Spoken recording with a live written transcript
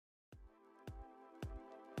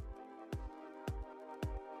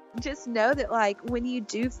just know that like when you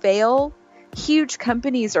do fail, huge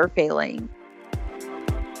companies are failing.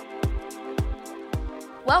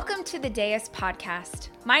 Welcome to the Deus Podcast.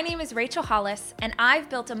 My name is Rachel Hollis, and I've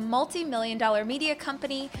built a multi-million-dollar media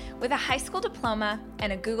company with a high school diploma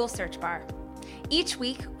and a Google search bar. Each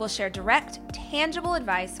week, we'll share direct, tangible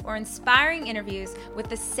advice or inspiring interviews with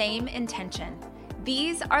the same intention.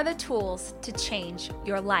 These are the tools to change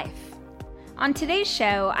your life. On today's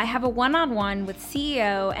show, I have a one-on-one with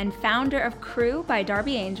CEO and founder of Crew by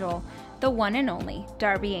Darby Angel, the one and only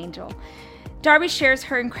Darby Angel. Darby shares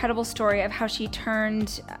her incredible story of how she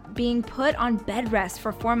turned being put on bed rest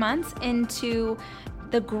for 4 months into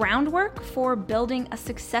the groundwork for building a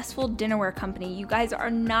successful dinnerware company. You guys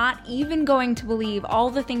are not even going to believe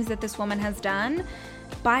all the things that this woman has done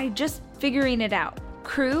by just figuring it out.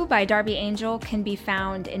 Crew by Darby Angel can be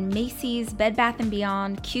found in Macy's, Bed Bath &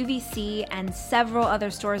 Beyond, QVC, and several other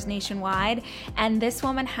stores nationwide. And this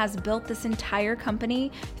woman has built this entire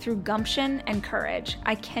company through gumption and courage.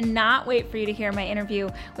 I cannot wait for you to hear my interview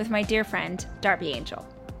with my dear friend, Darby Angel.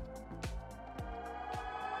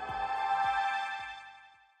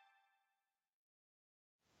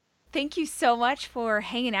 Thank you so much for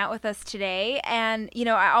hanging out with us today. And, you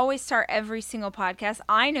know, I always start every single podcast.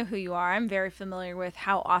 I know who you are. I'm very familiar with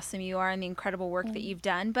how awesome you are and the incredible work that you've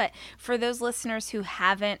done. But for those listeners who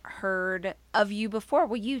haven't heard of you before,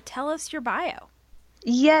 will you tell us your bio?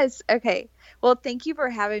 Yes. Okay. Well, thank you for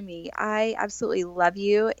having me. I absolutely love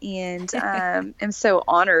you and am so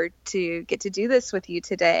honored to get to do this with you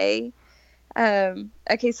today.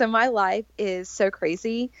 Okay. So my life is so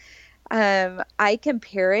crazy. I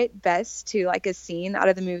compare it best to like a scene out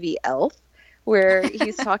of the movie Elf, where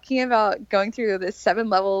he's talking about going through the 7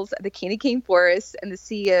 levels of the candy cane forest and the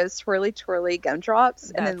CEO's swirly twirly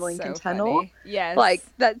gumdrops and then Lincoln Tunnel. Funny. Yes. Like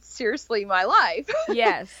that's seriously my life.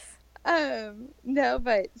 Yes. No,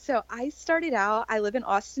 but so I started out, I live in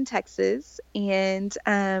Austin, Texas, and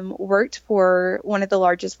worked for one of the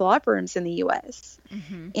largest law firms in the U.S.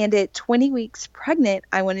 Mm-hmm. And at 20 weeks pregnant,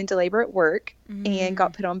 I went into labor at work and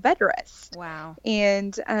got put on bed rest. Wow.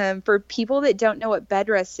 And for people that don't know what bed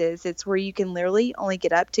rest is, it's where you can literally only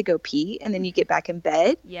get up to go pee and then you get back in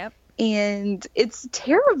bed. Yep. And it's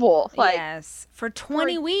terrible. Like, yes. For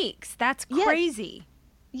 20 weeks. That's crazy.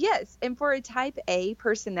 Yes, and for a type A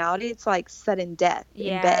personality, it's like sudden death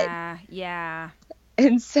in bed. Yeah.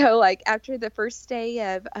 And so, like, after the first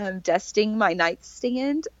day of dusting my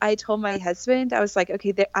nightstand, I told my husband, I was like,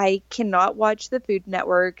 okay, I cannot watch the Food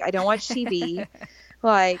Network. I don't watch TV.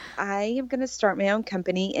 Like, I am going to start my own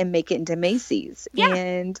company and make it into Macy's. Yeah.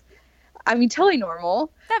 And I mean, totally normal.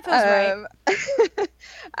 That feels right.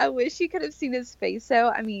 I wish you could have seen his face, though.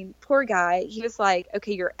 I mean, poor guy. He was like,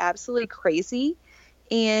 okay, you're absolutely crazy.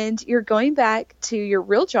 And you're going back to your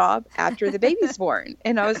real job after the baby's born.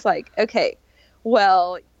 And I was like, okay,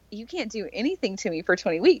 well, you can't do anything to me for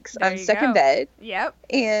 20 weeks. I'm stuck in bed. Yep.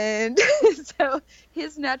 And so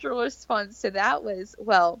his natural response to that was,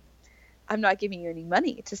 well, I'm not giving you any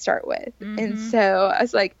money to start with. Mm-hmm. And so I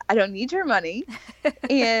was like, I don't need your money.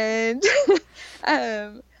 And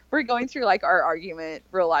we're going through like our argument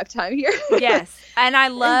real lifetime here. Yes. And I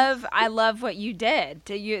love what you did.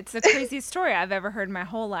 It's the craziest story I've ever heard in my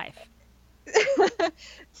whole life.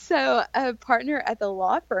 So a partner at the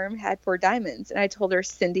law firm had 4 diamonds. And I told her,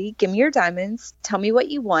 Cindy, give me your diamonds. Tell me what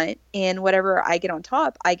you want. And whatever I get on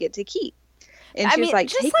top, I get to keep. And she was like,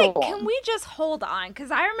 just like, can we just hold on? Because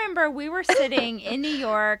I remember we were sitting in New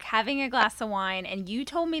York having a glass of wine and you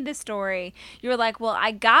told me the story. You were like, well,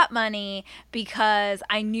 I got money because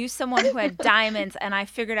I knew someone who had diamonds and I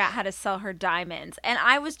figured out how to sell her diamonds. And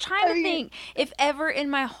I was trying to think if ever in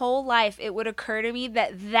my whole life it would occur to me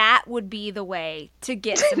that would be the way to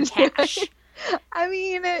get some cash. I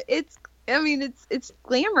mean, it's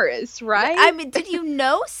glamorous, right? I mean, did you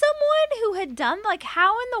know someone who had done, like,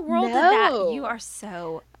 how in the world did that? You are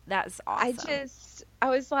that's awesome. I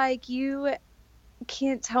was like, you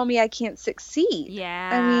can't tell me I can't succeed. Yeah.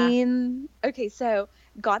 I mean, okay, so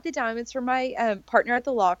got the diamonds from my partner at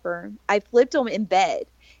the law firm. I flipped them in bed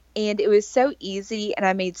and it was so easy and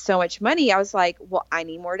I made so much money. I was like, well, I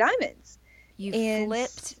need more diamonds. You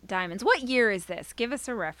flipped diamonds. What year is this? Give us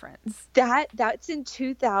a reference. That's in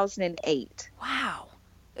 2008. Wow.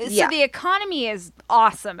 So the economy is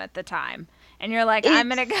awesome at the time. And you're like, I'm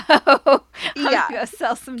going to go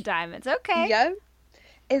sell some diamonds. Okay. Yeah.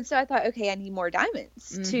 And so I thought, okay, I need more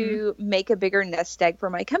diamonds to make a bigger nest egg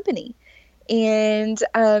for my company. And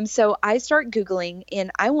so I start Googling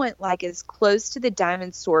and I want like as close to the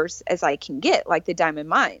diamond source as I can get, like the diamond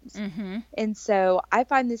mines. Mm-hmm. And so I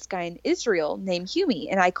find this guy in Israel named Humi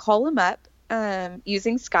and I call him up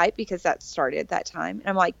using Skype because that started at that time. And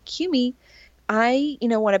I'm like, Cumi, I,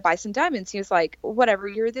 want to buy some diamonds. He was like, whatever,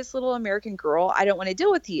 you're this little American girl. I don't want to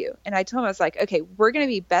deal with you. And I told him, I was like, okay, we're going to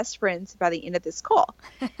be best friends by the end of this call.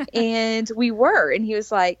 And we were. And he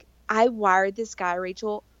was like, I wired this guy,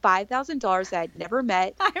 Rachel, $5,000 that I'd never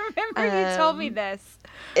met. I remember you told me this.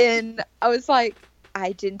 And I was like,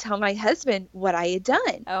 I didn't tell my husband what I had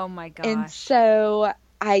done. Oh my gosh. And so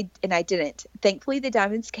I didn't. Thankfully, the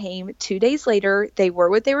diamonds came 2 days later. They were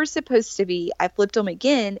what they were supposed to be. I flipped them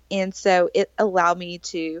again. And so it allowed me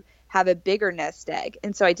to have a bigger nest egg.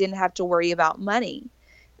 And so I didn't have to worry about money.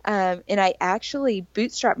 And I actually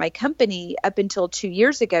bootstrapped my company up until 2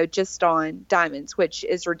 years ago just on diamonds, which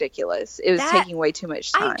is ridiculous. It was taking way too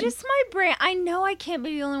much time. My brain, I know I can't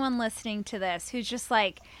be the only one listening to this who's just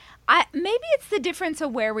like, maybe it's the difference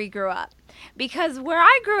of where we grew up. Because where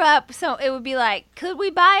I grew up, so it would be like, could we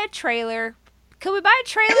buy a trailer? Could we buy a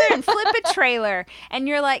trailer and flip a trailer? And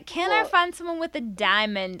you're like, can I find someone with a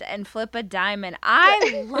diamond and flip a diamond?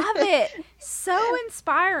 I love it. So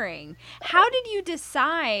inspiring. How did you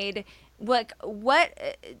decide,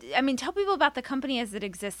 tell people about the company as it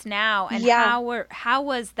exists now and how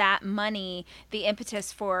was that money the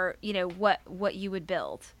impetus for, what you would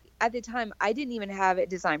build? At the time, I didn't even have a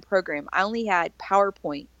design program. I only had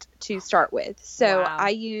PowerPoint to start with. So I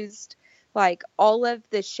used like all of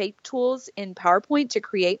the shape tools in PowerPoint to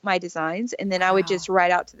create my designs. And then I would just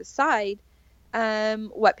write out to the side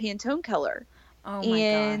what Pantone color. Oh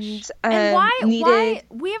my gosh. And why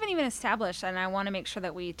we haven't even established, and I want to make sure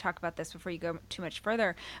that we talk about this before you go too much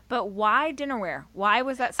further, but why dinnerware? Why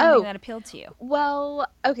was that something that appealed to you? Well,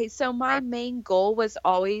 okay, so my main goal was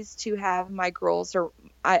always to have my girls,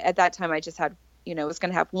 at that time I just had, was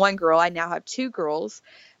going to have one girl. I now have two girls.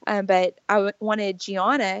 But I wanted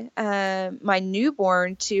Gianna, my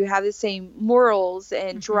newborn, to have the same morals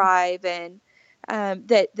and drive and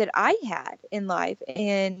that I had in life,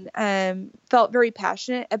 and felt very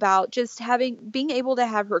passionate about just being able to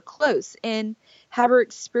have her close and have her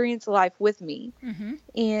experience life with me.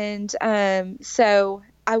 And so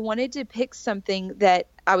I wanted to pick something that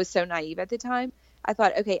I was so naive at the time. I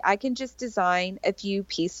thought, okay, I can just design a few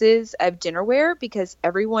pieces of dinnerware because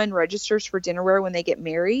everyone registers for dinnerware when they get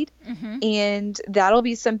married. And that'll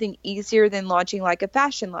be something easier than launching like a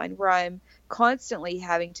fashion line where I'm constantly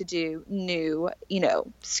having to do new,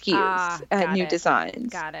 SKUs, new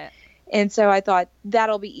designs. Got it. And so I thought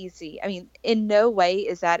that'll be easy. I mean, in no way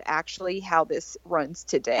is that actually how this runs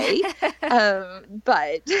today.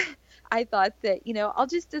 But I thought that, I'll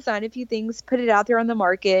just design a few things, put it out there on the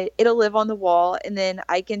market. It'll live on the wall. And then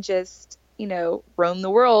I can just, roam the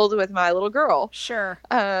world with my little girl. Sure.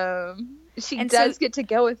 She does get to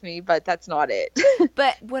go with me, but that's not it.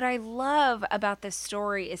 But what I love about this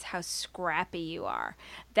story is how scrappy you are.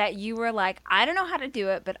 That you were like, I don't know how to do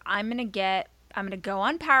it, but I'm going to go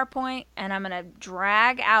on PowerPoint and I'm going to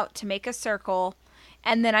drag out to make a circle.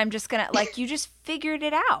 And then I'm just going to, you just figured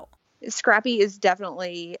it out. Scrappy is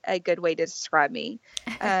definitely a good way to describe me.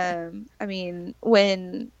 You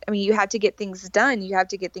have to get things done. You have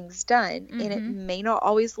to get things done. And it may not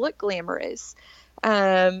always look glamorous.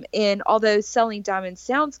 And although selling diamonds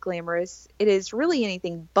sounds glamorous, it is really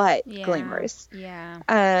anything but glamorous. Yeah.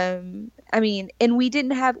 And we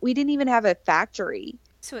didn't even have a factory.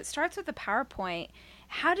 So it starts with a PowerPoint.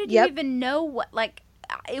 How did you even know what,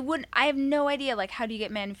 I have no idea, how do you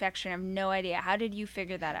get manufacturing? I have no idea. How did you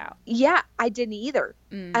figure that out? Yeah, I didn't either.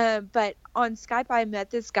 But on Skype, I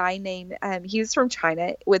met this guy named, he was from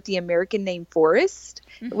China with the American name Forrest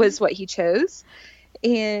was what he chose.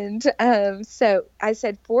 And so I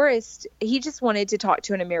said, Forrest, he just wanted to talk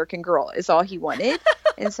to an American girl is all he wanted.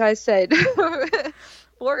 And so I said,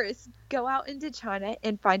 Forrest, go out into China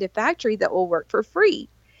and find a factory that will work for free.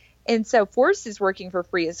 And so Forrest is working for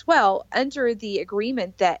free as well under the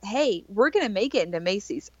agreement that, hey, we're going to make it into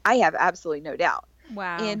Macy's. I have absolutely no doubt.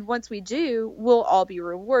 Wow. And once we do, we'll all be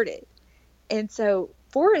rewarded. And so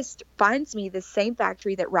Forrest finds me the same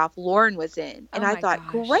factory that Ralph Lauren was in. And I thought,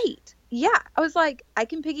 great. Yeah. I was like, I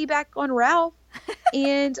can piggyback on Ralph.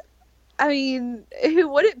 And who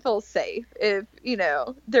wouldn't feel safe if,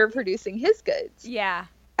 they're producing his goods? Yeah.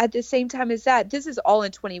 At the same time as that, this is all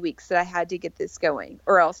in 20 weeks that I had to get this going,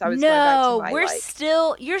 or else I was going back to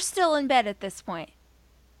my you're still in bed at this point.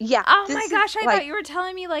 Yeah. Oh my gosh, I thought you were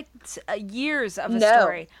telling me years of a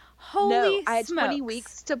story. Holy I had smokes. 20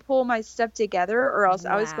 weeks to pull my stuff together, or else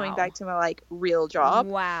I was going back to my real job.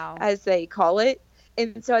 Wow. As they call it.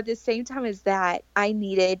 And so at the same time as that, I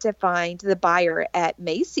needed to find the buyer at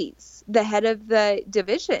Macy's, the head of the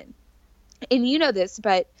division. And you know this,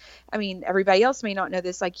 but I mean, everybody else may not know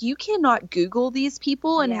this. Like, you cannot Google these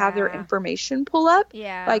people and have their Yeah. information pull up.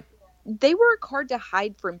 Yeah. Like, they work hard to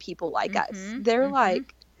hide from people like us. They're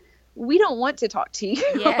like, we don't want to talk to you.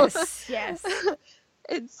 Yes. Yes.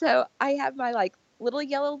 And so I have my like little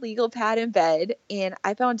yellow legal pad in bed, and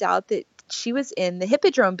I found out that she was in the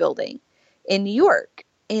Hippodrome building in New York.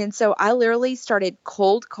 And so I literally started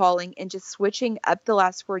cold calling and just switching up the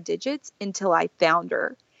last 4 digits until I found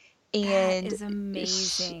her. That And is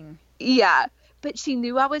amazing. yeah, but she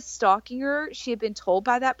knew I was stalking her. She had been told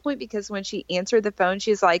by that point, because when she answered the phone,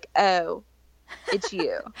 she's like, "Oh, it's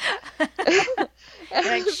you."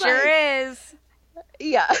 It sure is.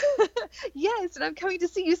 Yeah. Yes, and I'm coming to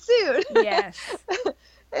see you soon. Yes.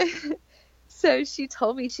 So she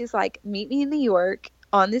told me, she's like, "Meet me in New York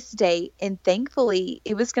on this date." And thankfully,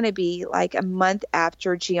 it was going to be like a month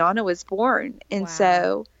after Gianna was born. And Wow.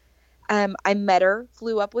 so I met her,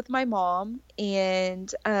 flew up with my mom,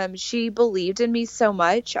 and she believed in me so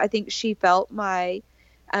much. I think she felt my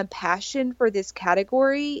passion for this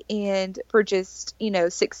category and for just,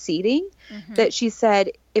 succeeding, that she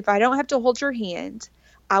said, "If I don't have to hold your hand,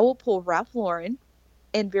 I will pull Ralph Lauren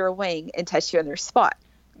and Vera Wang and test you on their spot."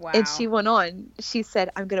 Wow. And she went on, she said,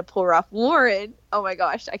 "I'm going to pull Ralph Lauren." Oh my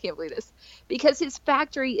gosh, I can't believe this. Because his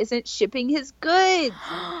factory isn't shipping his goods.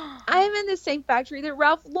 I'm in the same factory that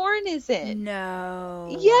Ralph Lauren is in.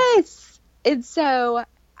 No. Yes. And so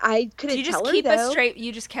I couldn't you just tell keep her, though.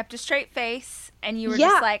 you just kept a straight face, and you were Yeah.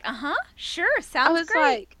 just like, sure, sounds I was great.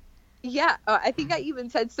 like, yeah. I think I even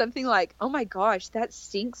said something like, "Oh my gosh, that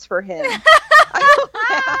stinks for him."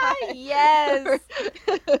 Yes.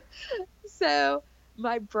 So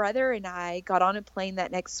my brother and I got on a plane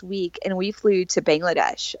that next week, and we flew to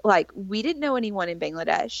Bangladesh. Like, we didn't know anyone in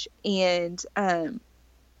Bangladesh. And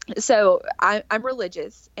so I'm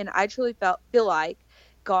religious, and I truly feel like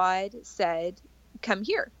God said, "Come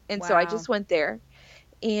here." And so I Wow. just went there.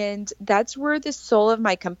 And that's where the soul of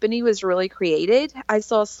my company was really created. I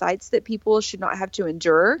saw sights that people should not have to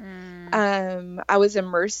endure. I was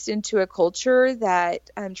immersed into a culture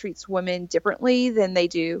that treats women differently than they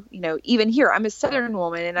do. Even here, I'm a Southern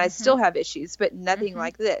woman, and I still have issues, but nothing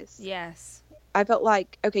like this. Yes. I felt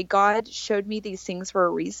like, okay, God showed me these things for a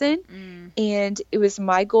reason. And it was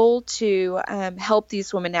my goal to help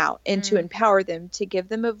these women out and to empower them, to give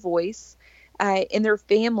them a voice in their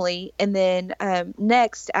family. And then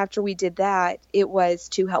next, after we did that, it was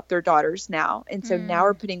to help their daughters now. And so now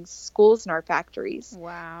we're putting schools in our factories.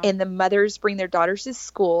 Wow. And the mothers bring their daughters to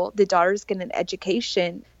school. The daughters get an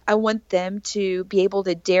education. I want them to be able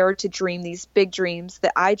to dare to dream these big dreams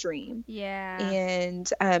that I dream. Yeah. And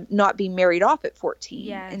not be married off at 14.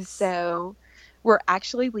 Yes. And so we're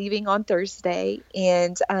actually leaving on Thursday,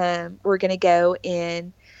 and we're going to go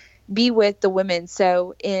and be with the women.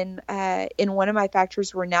 So in one of my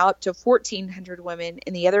factories, we're now up to 1,400 women.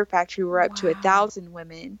 In the other factory, we're up to 1,000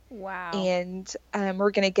 women. Wow. And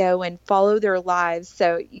we're going to go and follow their lives.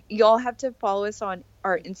 So y'all have to follow us on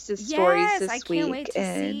our Insta stories this I week. can't wait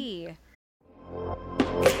to see.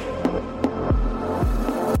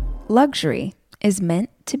 Luxury is meant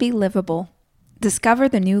to be livable. Discover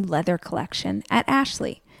the new leather collection at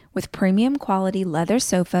Ashley with premium quality leather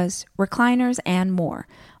sofas, recliners, and more,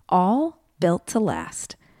 all built to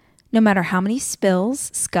last. No matter how many spills,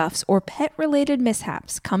 scuffs, or pet-related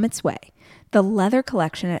mishaps come its way, the leather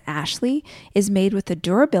collection at Ashley is made with the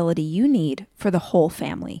durability you need for the whole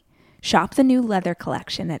family. Shop the new leather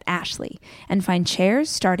collection at Ashley and find chairs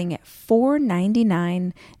starting at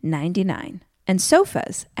 $499.99 and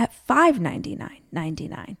sofas at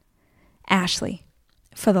 $599.99. Ashley,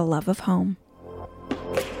 for the love of home.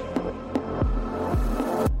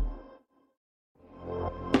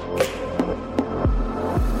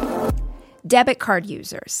 Debit card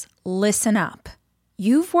users, listen up.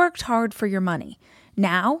 You've worked hard for your money.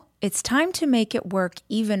 Now it's time to make it work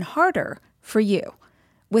even harder for you.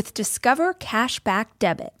 With Discover Cashback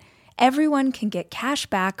Debit, everyone can get cash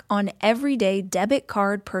back on everyday debit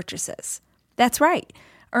card purchases. That's right.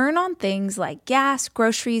 Earn on things like gas,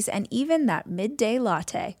 groceries, and even that midday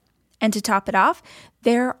latte. And to top it off,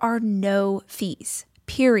 there are no fees,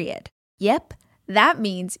 period. Yep, that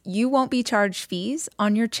means you won't be charged fees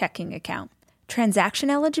on your checking account. Transaction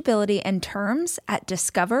eligibility and terms at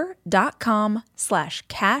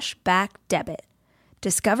discover.com/cashbackdebit.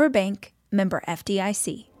 Discover Bank, member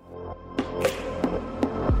FDIC.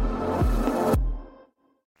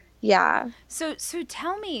 Yeah. So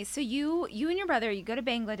tell me, so you and your brother, you go to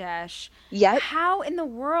Bangladesh. Yep. How in the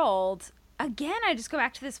world, again, I just go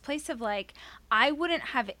back to this place of like, I wouldn't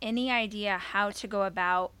have any idea how to go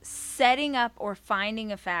about setting up or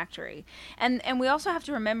finding a factory. And we also have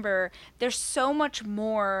to remember there's so much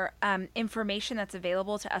more information that's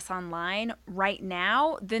available to us online right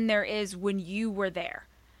now than there is when you were there.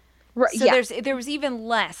 Right, So yeah. there was even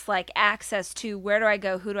less like access to where do I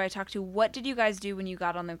go, who do I talk to, what did you guys do when you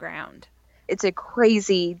got on the ground? It's a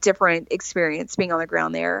crazy different experience being on the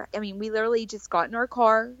ground there. I mean, we literally just got in our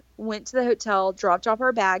car, went to the hotel, dropped off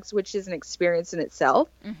our bags, which is an experience in itself.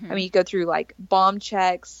 Mm-hmm. I mean, you go through like bomb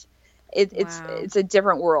checks. Wow. It's a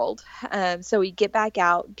different world. So we get back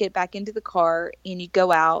into the car, and you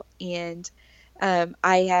go out. And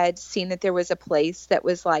I had seen that there was a place that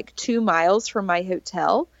was like 2 miles from my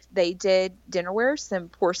hotel. They did dinnerware, some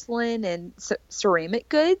porcelain and ceramic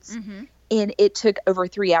goods. Mm-hmm. And it took over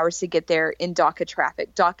 3 hours to get there in Dhaka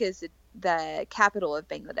traffic. Dhaka is the capital of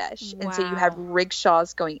Bangladesh. Wow. And so you have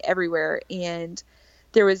rickshaws going everywhere. And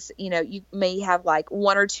there was, you may have like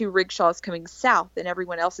 1 or 2 rickshaws coming south and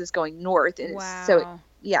everyone else is going north. And wow.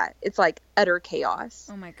 It's like utter chaos.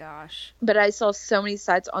 Oh my gosh. But I saw so many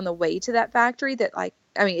sites on the way to that factory that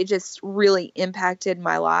it just really impacted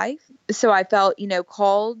my life. So I felt,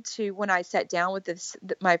 called to, when I sat down with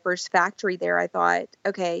my first factory there, I thought,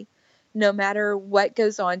 okay, no matter what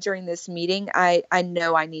goes on during this meeting, I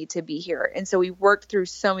know I need to be here. And so we worked through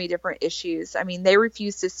so many different issues. I mean, they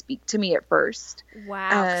refused to speak to me at first. Wow.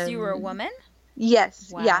 'Cause you were a woman?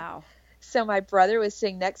 Yes. Wow. Yeah. So my brother was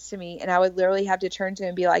sitting next to me, and I would literally have to turn to him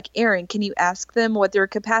and be like, Erin, can you ask them what their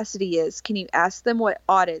capacity is? Can you ask them what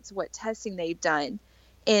audits, what testing they've done?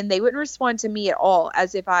 And they wouldn't respond to me at all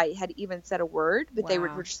as if I had even said a word, but they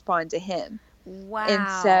would respond to him. Wow. And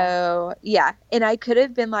so, yeah. And I could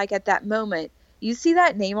have been like, at that moment, you see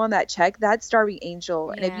that name on that check? That's Darby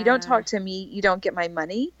Angel. And if you don't talk to me, you don't get my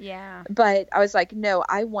money. Yeah. But I was like, no,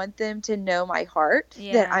 I want them to know my heart,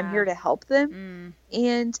 that I'm here to help them.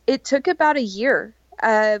 And it took about a year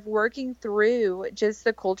of working through just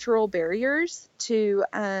the cultural barriers to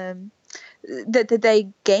that they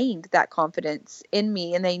gained that confidence in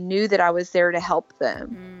me, and they knew that I was there to help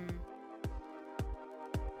them.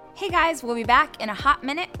 Hey guys, we'll be back in a hot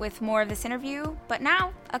minute with more of this interview, but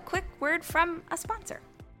now a quick word from a sponsor.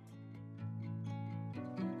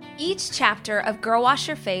 Each chapter of Girl Wash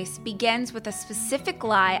Your Face begins with a specific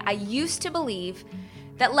lie I used to believe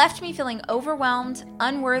that left me feeling overwhelmed,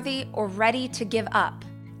 unworthy, or ready to give up.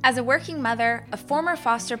 As a working mother, a former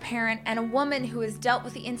foster parent, and a woman who has dealt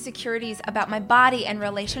with the insecurities about my body and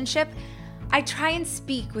relationship, I try and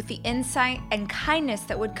speak with the insight and kindness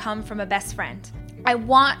that would come from a best friend. I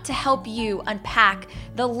want to help you unpack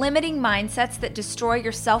the limiting mindsets that destroy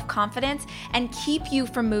your self-confidence and keep you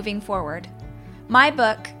from moving forward. My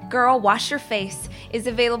book, Girl Wash Your Face, is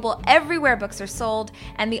available everywhere books are sold,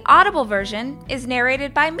 and the Audible version is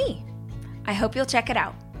narrated by me. I hope you'll check it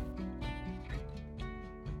out.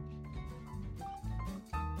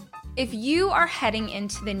 If you are heading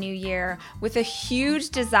into the new year with a huge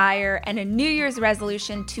desire and a New Year's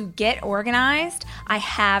resolution to get organized, I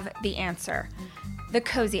have the answer. The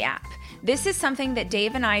Cozy app. This is something that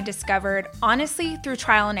Dave and I discovered, honestly, through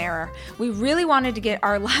trial and error. We really wanted to get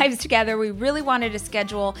our lives together. We really wanted a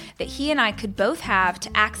schedule that he and I could both have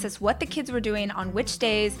to access what the kids were doing on which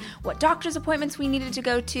days, what doctor's appointments we needed to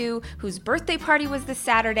go to, whose birthday party was this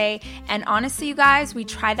Saturday. And honestly, you guys, we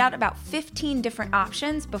tried out about 15 different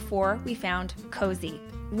options before we found Cozy.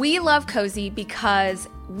 We love Cozy because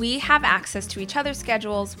we have access to each other's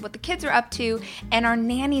schedules, what the kids are up to, and our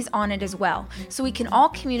nanny's on it as well. So we can all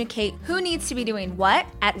communicate who needs to be doing what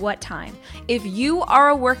at what time. If you are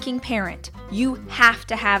a working parent, you have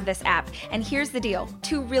to have this app. And here's the deal,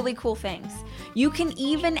 2 really cool things. You can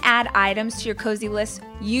even add items to your Cozy list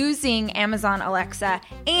using Amazon Alexa,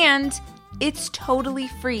 and it's totally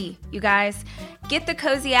free, you guys. Get the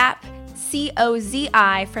Cozy app,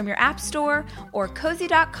 COZI, from your app store or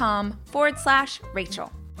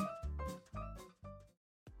cozy.com/Rachel.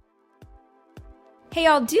 Hey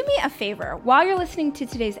y'all, do me a favor. While you're listening to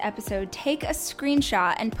today's episode, take a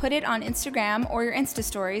screenshot and put it on Instagram or your Insta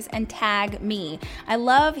stories and tag me. I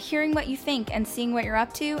love hearing what you think and seeing what you're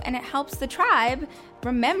up to, and it helps the tribe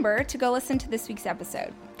remember to go listen to this week's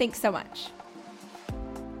episode. Thanks so much.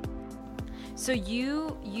 So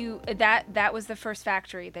that was the first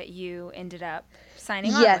factory that you ended up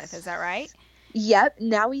signing on with, is that right? Yep.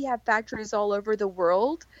 Now we have factories all over the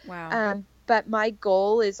world. Wow. But my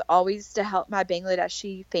goal is always to help my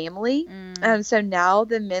Bangladeshi family. So now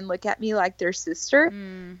the men look at me like their sister,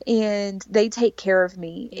 and they take care of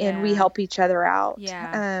me, and we help each other out.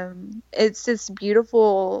 Yeah. It's this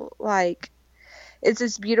beautiful, it's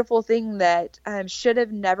this beautiful thing that should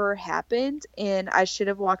have never happened. And I should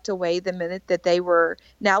have walked away the minute that they were.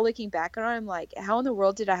 Now looking back on it, I'm like, how in the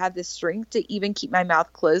world did I have the strength to even keep my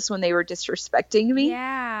mouth closed when they were disrespecting me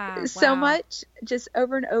so much, just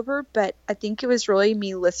over and over? But I think it was really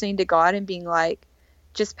me listening to God and being like,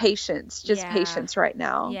 just patience right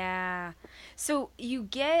now. Yeah. So you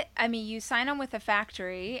sign on with a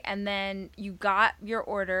factory, and then you got your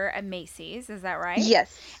order at Macy's. Is that right?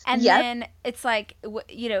 Yes. And then it's like,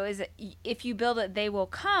 is it, if you build it, they will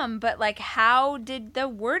come. But like, how did the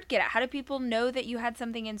word get out? How did people know that you had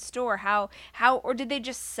something in store? Or did they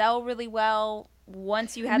just sell really well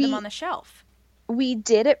once you had them on the shelf? We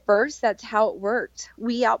did at first. That's how it worked.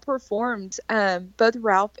 We outperformed both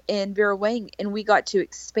Ralph and Vera Wang, and we got to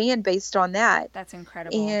expand based on that. That's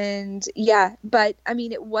incredible. And but I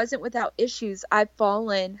mean, it wasn't without issues. I've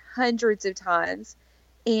fallen hundreds of times,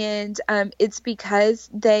 and it's because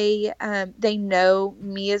they know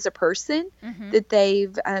me as a person, that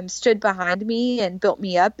they've stood behind me and built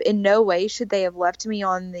me up. In no way should they have left me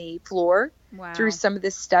on the floor. Wow. Through some of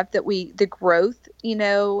this stuff the growth,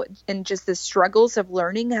 and just the struggles of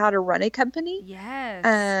learning how to run a company. Yes.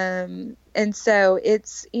 And so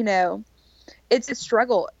it's, it's a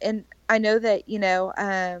struggle. And I know that,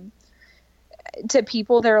 to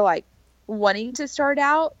people that are like wanting to start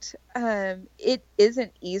out, it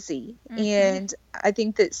isn't easy. And I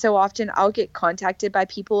think that so often I'll get contacted by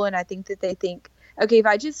people, and I think that they think, okay, if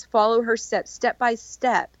I just follow her step by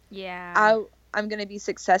step, I'm going to be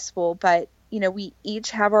successful. But we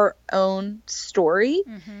each have our own story.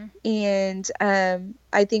 And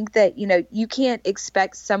I think that, you can't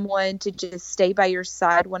expect someone to just stay by your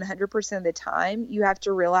side 100% of the time. You have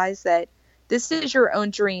to realize that this is your own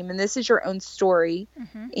dream and this is your own story.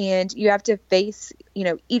 And you have to face,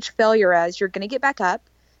 each failure as you're going to get back up,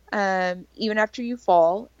 even after you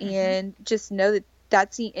fall, and just know that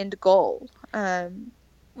that's the end goal.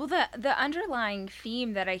 Well, the underlying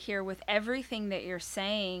theme that I hear with everything that you're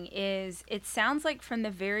saying is, it sounds like from the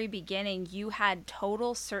very beginning you had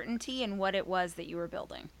total certainty in what it was that you were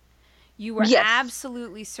building. You were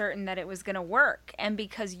absolutely certain that it was going to work. And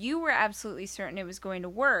because you were absolutely certain it was going to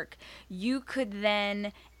work, you could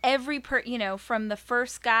then, from the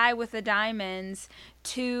first guy with the diamonds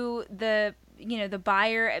to the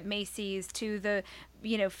buyer at Macy's to the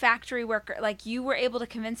factory worker, like, you were able to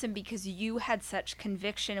convince him because you had such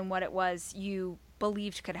conviction in what it was you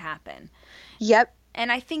believed could happen. Yep. And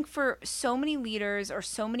I think for so many leaders or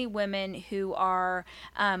so many women who are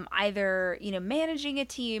either, managing a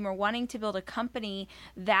team or wanting to build a company,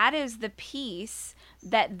 that is the piece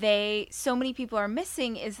that so many people are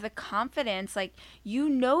missing, is the confidence. Like,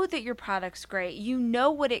 that your product's great.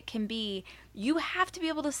 What it can be. You have to be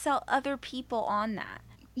able to sell other people on that.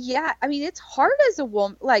 Yeah, I mean, it's hard as a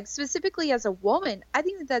woman, like specifically as a woman. I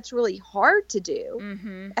think that's really hard to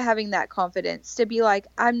do, having that confidence to be like,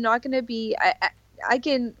 I'm not going to be,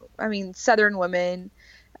 Southern women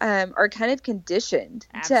are kind of conditioned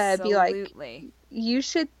to be like, you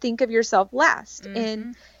should think of yourself last.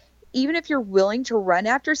 And even if you're willing to run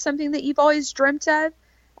after something that you've always dreamt of,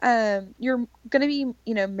 you're going to be,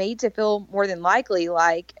 made to feel more than likely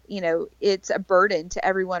like, it's a burden to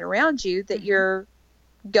everyone around you that you're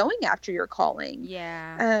going after your calling.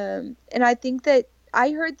 Yeah. And I think that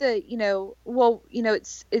I heard that,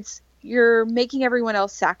 it's you're making everyone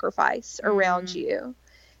else sacrifice around you.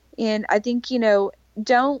 And I think,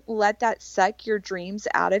 don't let that suck your dreams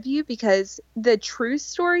out of you, because the true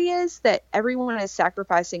story is that everyone is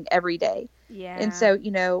sacrificing every day. Yeah. And so,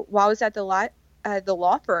 while I was at the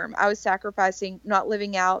law firm, I was sacrificing not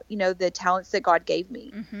living out, the talents that God gave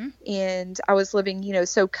me. And I was living,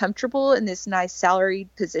 so comfortable in this nice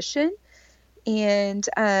salaried position. And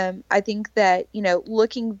I think that,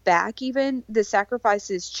 looking back, even the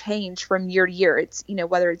sacrifices change from year to year. It's,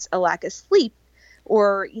 whether it's a lack of sleep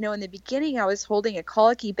or, in the beginning, I was holding a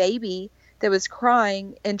colicky baby that was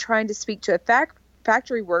crying and trying to speak to a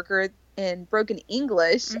factory worker in broken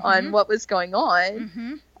English on what was going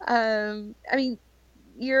on.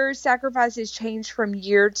 Your sacrifices change from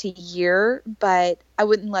year to year, but I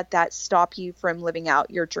wouldn't let that stop you from living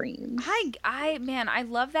out your dreams. I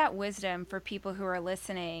love that wisdom for people who are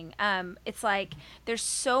listening. It's like there's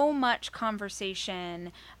so much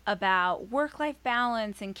conversation about work-life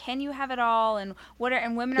balance and can you have it all, and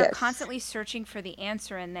women are constantly searching for the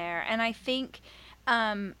answer in there. And I think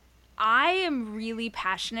I am really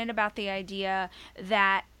passionate about the idea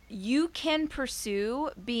that you can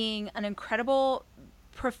pursue being an incredible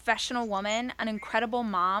professional woman, an incredible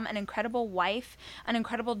mom, an incredible wife, an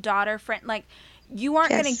incredible daughter, friend. Like, you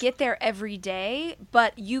aren't going to get there every day,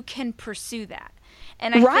 but you can pursue that.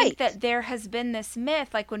 And I Right. think that there has been this myth,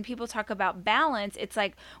 like when people talk about balance, it's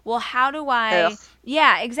like, well, how do I, Ugh.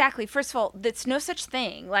 yeah, exactly. First of all, there's no such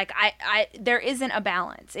thing. Like there isn't a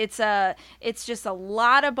balance. It's just a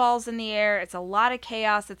lot of balls in the air. It's a lot of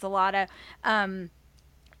chaos. It's a lot of,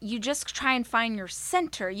 you just try and find your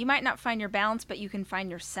center. You might not find your balance, but you can find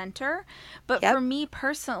your center. But Yep. for me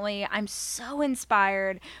personally, I'm so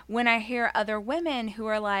inspired when I hear other women who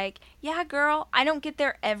are like, yeah, girl, I don't get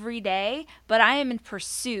there every day, but I am in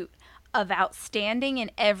pursuit of outstanding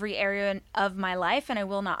in every area of my life, and I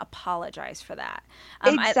will not apologize for that.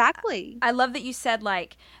 Exactly. I love that you said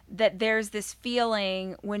like that there's this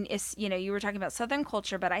feeling when it's, you were talking about Southern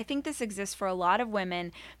culture, but I think this exists for a lot of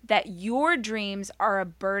women that your dreams are a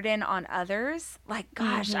burden on others. Like,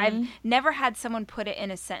 gosh, I've never had someone put it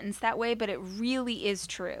in a sentence that way, but it really is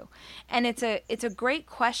true. And it's a great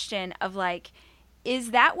question of like,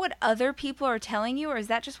 is that what other people are telling you, or is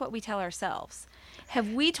that just what we tell ourselves?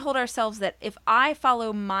 Have we told ourselves that if I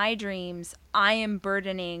follow my dreams, I am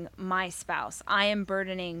burdening my spouse, I am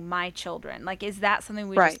burdening my children? Like, is that something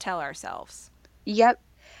we Right. just tell ourselves? Yep.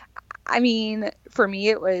 I mean, for me,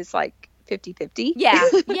 it was like 50-50. Yeah.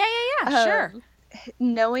 Sure.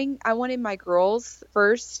 Knowing I wanted my girls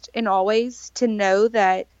first and always to know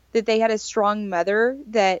that they had a strong mother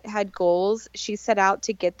that had goals. She set out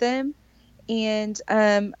to get them. And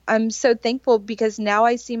I'm so thankful because now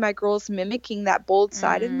I see my girls mimicking that bold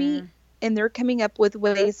side of me, and they're coming up with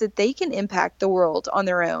ways that they can impact the world on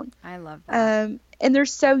their own. I love that. And they're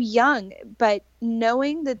so young, but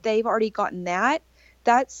knowing that they've already gotten that,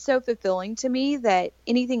 that's so fulfilling to me that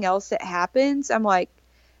anything else that happens, I'm like,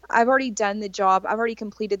 I've already done the job. I've already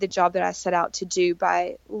completed the job that I set out to do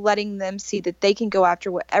by letting them see that they can go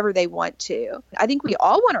after whatever they want to. I think we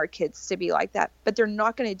all want our kids to be like that, but they're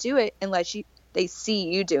not going to do it unless they see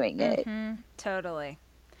you doing it. Totally.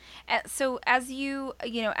 So as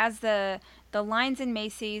as the lines in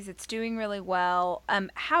Macy's, it's doing really well.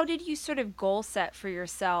 How did you sort of goal set for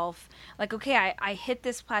yourself? Like, okay, I hit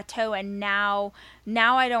this plateau, and now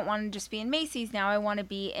I don't want to just be in Macy's. Now I want to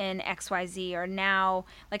be in XYZ. Or now,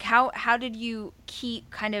 like, how did you keep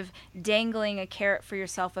kind of dangling a carrot for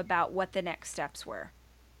yourself about what the next steps were?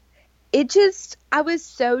 I was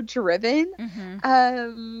so driven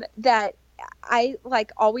that I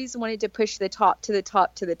like always wanted to push the top to the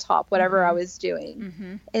top to the top, whatever I was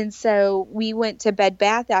doing. And so we went to Bed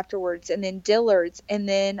Bath afterwards, and then Dillard's. And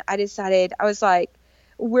then I decided, I was like,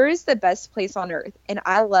 where is the best place on earth? And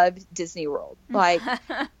I loved Disney World. Like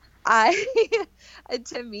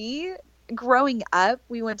to me, growing up,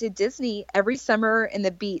 we went to Disney every summer, and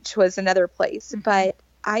the beach was another place. But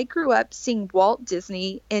I grew up seeing Walt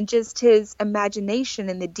Disney and just his imagination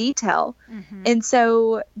and the detail. And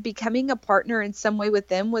so becoming a partner in some way with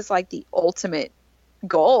them was like the ultimate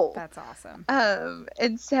goal. That's awesome.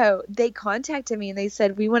 And so they contacted me and they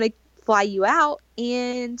said, we want to fly you out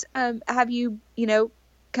and have you,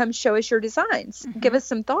 come show us your designs, give us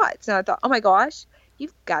some thoughts. And I thought, oh my gosh,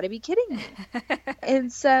 you've got to be kidding me.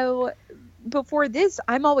 And so before this,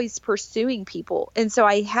 I'm always pursuing people. And so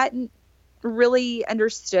I hadn't really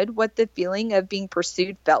understood what the feeling of being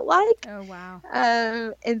pursued felt like. Oh, wow.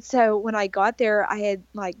 And so when I got there, I had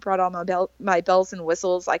like brought all my bells and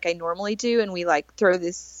whistles like I normally do. And we like throw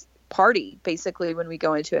this party basically when we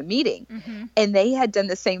go into a meeting. And they had done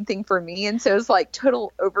the same thing for me. And so it was like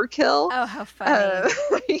total overkill. Oh, how funny.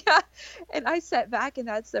 Yeah. And I sat back, and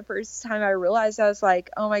that's the first time I realized, I was like,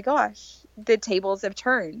 oh my gosh, the tables have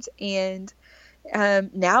turned. And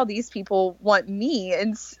now these people want me,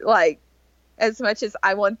 and like, as much as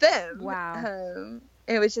I want them. Wow.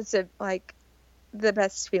 It was just the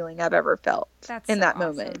best feeling I've ever felt in that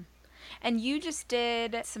moment. And you just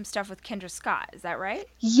did some stuff with Kendra Scott, is that right?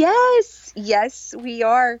 Yes, we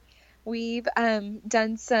are. We've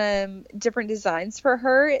done some different designs for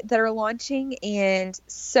her that are launching, and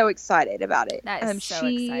so excited about it. That is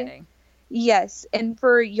exciting. Yes. And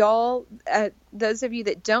for y'all, those of you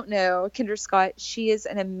that don't know Kendra Scott, she is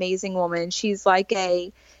an amazing woman. She's like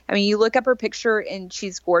you look up her picture and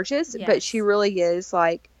she's gorgeous, but she really is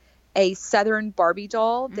like a Southern Barbie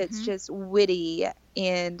doll that's just witty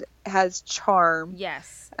and has charm.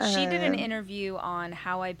 Yes. She did an interview on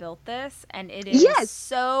How I Built This, and it is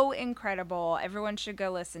so incredible. Everyone should go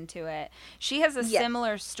listen to it. She has a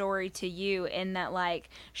similar story to you in that, like,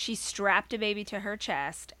 she strapped a baby to her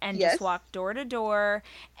chest and just walked door to door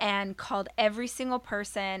and called every single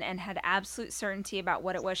person and had absolute certainty about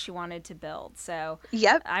what it was she wanted to build. So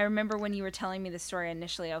I remember when you were telling me the story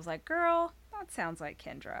initially, I was like, girl, that sounds like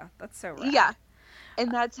Kendra. That's so rad. Yeah. And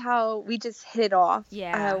that's how we just hit it off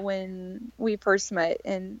when we first met.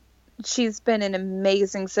 And she's been an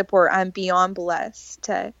amazing support. I'm beyond blessed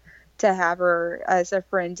to have her as a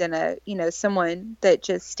friend and someone that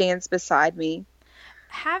just stands beside me.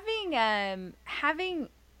 Having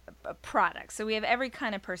products. So we have every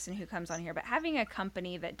kind of person who comes on here, but having a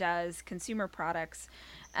company that does consumer products,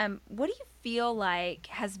 what do you feel like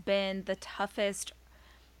has been the toughest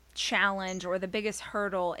challenge or the biggest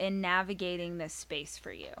hurdle in navigating this space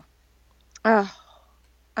for you?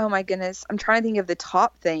 Oh my goodness. I'm trying to think of the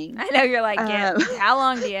top thing. I know you're like, how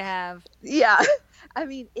long do you have? Yeah. I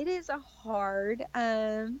mean, it is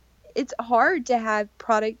it's hard to have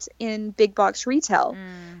product in big box retail.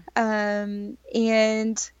 And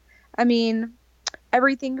I mean,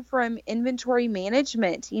 everything from inventory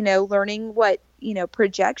management, learning what,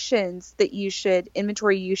 projections that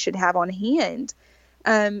inventory you should have on hand,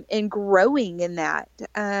 and growing in that,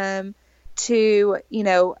 to,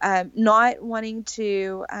 not wanting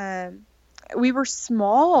to, we were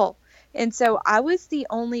small. And so I was the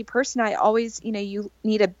only person. I always, you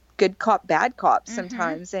need a good cop, bad cop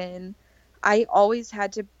sometimes. And I always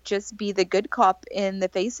had to just be the good cop in the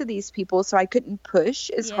face of these people. So I couldn't push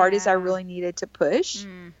as hard as I really needed to push.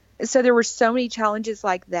 So there were so many challenges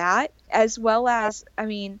like that, as well as, I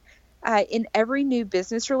mean, in every new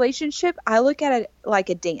business relationship, I look at it like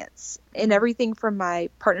a dance, and everything from my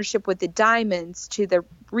partnership with the Diamonds to the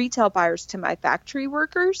retail buyers to my factory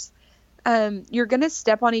workers. You're going to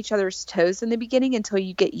step on each other's toes in the beginning until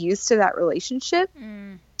you get used to that relationship.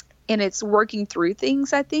 And it's working through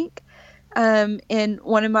things, I think. And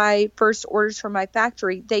one of my first orders from my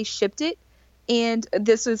factory, they shipped it. And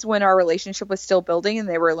this was when our relationship was still building and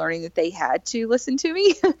they were learning that they had to listen to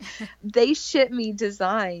me. They shipped me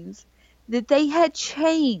designs that they had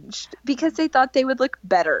changed because they thought they would look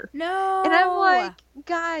better. No. And I'm like,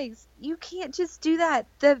 guys, you can't just do that.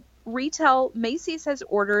 The retail Macy's has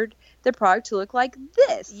ordered the product to look like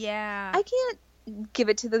this. Yeah. I can't give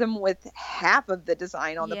it to them with half of the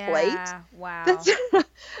design on the plate. Wow. That's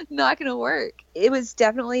not going to work. It was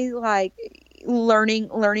definitely like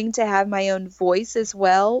learning to have my own voice as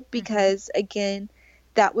well, because again,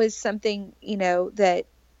 that was something, that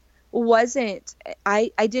wasn't,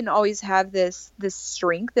 I didn't always have this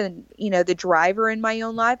strength and, the driver in my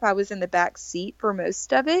own life. I was in the back seat for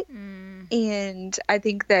most of it. And I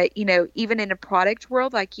think that, even in a product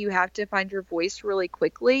world, like, you have to find your voice really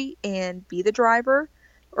quickly and be the driver,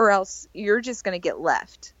 or else you're just going to get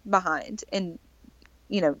left behind and,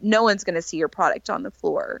 no one's going to see your product on the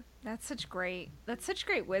floor. That's such great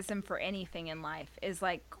wisdom for anything in life, is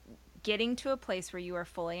like getting to a place where you are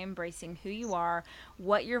fully embracing who you are,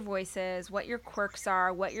 what your voice is, what your quirks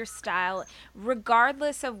are, what your style,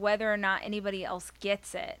 regardless of whether or not anybody else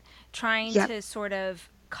gets it. Trying to sort of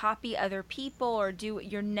copy other people or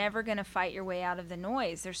you're never going to fight your way out of the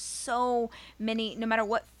noise. There's so many, no matter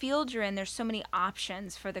what field you're in, there's so many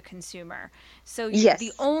options for the consumer. So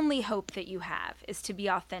the only hope that you have is to be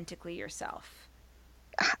authentically yourself.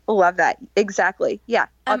 Love that. Exactly. Yeah.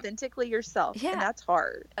 Authentically yourself. Yeah. And that's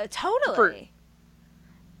hard. Totally.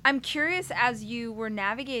 I'm curious, as you were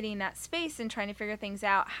navigating that space and trying to figure things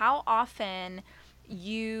out, how often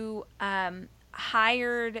you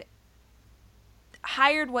hired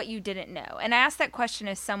what you didn't know. And I asked that question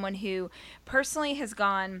as someone who personally has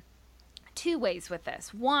gone two ways with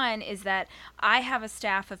this. One is that I have a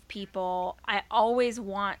staff of people. I always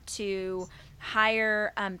want to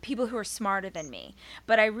hire people who are smarter than me.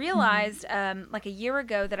 But I realized like a year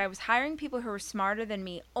ago that I was hiring people who were smarter than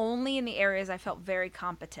me only in the areas I felt very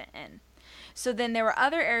competent in. So then there were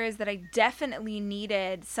other areas that I definitely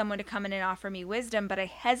needed someone to come in and offer me wisdom, but I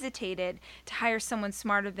hesitated to hire someone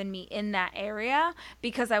smarter than me in that area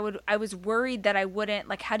because I was worried that I wouldn't,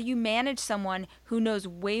 like, how do you manage someone who knows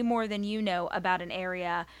way more than you know about an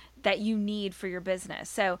area that you need for your business?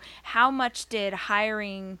 So how much did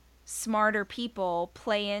hiring smarter people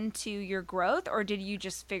play into your growth, or did you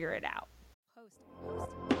just figure it out?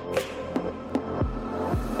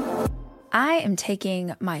 I am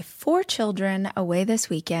taking my 4 children away this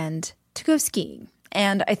weekend to go skiing.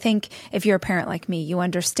 And I think if you're a parent like me, you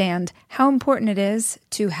understand how important it is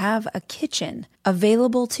to have a kitchen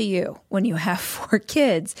available to you when you have 4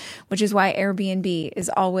 kids, which is why Airbnb is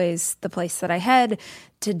always the place that I head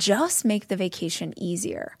to just make the vacation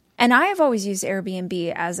easier. And I have always used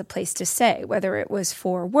Airbnb as a place to stay, whether it was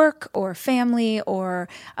for work or family or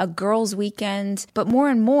a girls' weekend. But more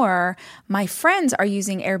and more, my friends are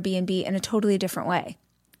using Airbnb in a totally different way,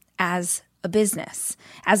 as a business,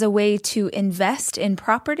 as a way to invest in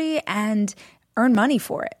property and earn money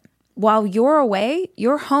for it. While you're away,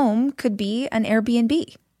 your home could be an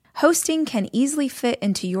Airbnb. Hosting can easily fit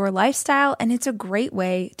into your lifestyle, and it's a great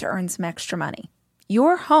way to earn some extra money.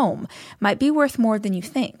 Your home might be worth more than you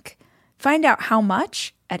think. Find out how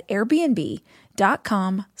much at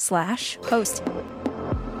airbnb.com/host.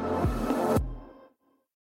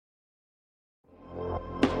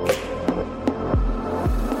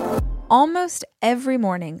 Almost every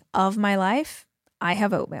morning of my life, I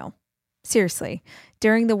have oatmeal. Seriously,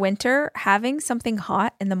 during the winter, having something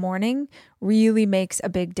hot in the morning really makes a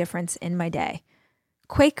big difference in my day.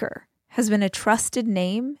 Quaker has been a trusted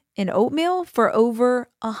name in oatmeal for over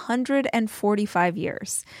 145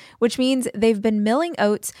 years, which means they've been milling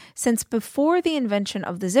oats since before the invention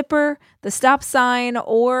of the zipper, the stop sign,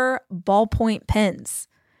 or ballpoint pens.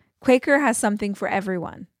 Quaker has something for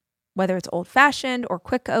everyone, whether it's old-fashioned or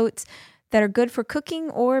quick oats that are good for cooking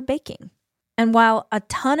or baking. And while a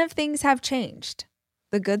ton of things have changed,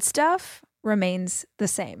 the good stuff remains the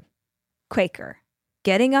same. Quaker,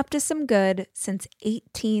 getting up to some good since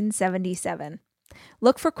 1877.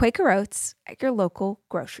 Look for Quaker Oats at your local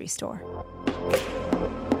grocery store.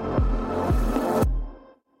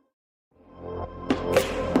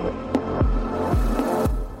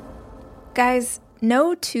 Guys,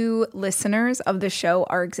 no two listeners of the show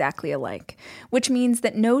are exactly alike, which means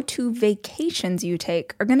that no two vacations you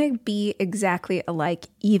take are going to be exactly alike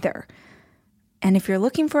either. And if you're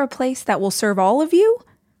looking for a place that will serve all of you,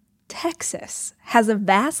 Texas has a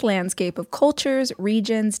vast landscape of cultures,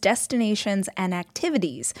 regions, destinations, and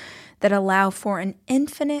activities that allow for an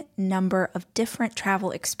infinite number of different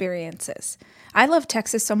travel experiences. I love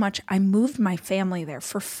Texas so much, I moved my family there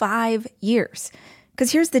for 5 years.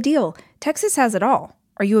 Because here's the deal, Texas has it all.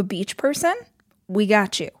 Are you a beach person? We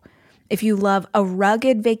got you. If you love a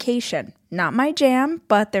rugged vacation, not my jam,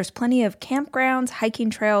 but there's plenty of campgrounds, hiking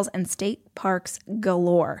trails, and state parks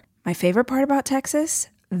galore. My favorite part about Texas?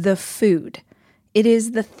 The food. It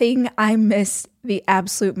is the thing I miss the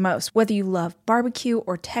absolute most. Whether you love barbecue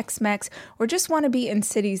or Tex-Mex or just want to be in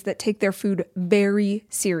cities that take their food very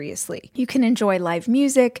seriously. You can enjoy live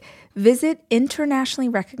music, visit internationally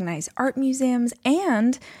recognized art museums,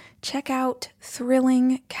 and check out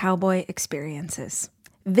thrilling cowboy experiences.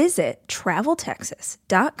 Visit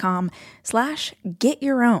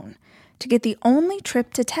traveltexas.com/getyourown to get the only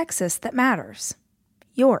trip to Texas that matters.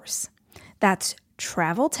 Yours. That's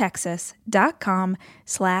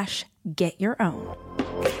traveltexas.com/getyourown.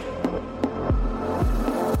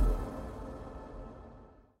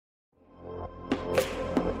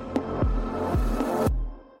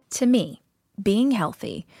 To me, being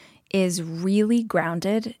healthy is really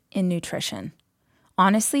grounded in nutrition.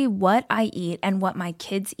 Honestly, what I eat and what my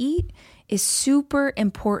kids eat is super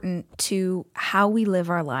important to how we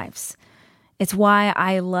live our lives. It's why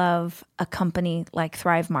I love a company like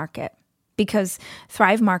Thrive Market. Because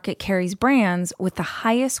Thrive Market carries brands with the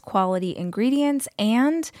highest quality ingredients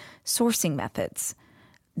and sourcing methods.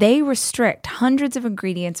 They restrict hundreds of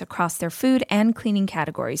ingredients across their food and cleaning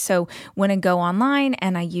categories. So when I go online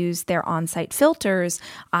and I use their on-site filters,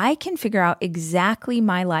 I can figure out exactly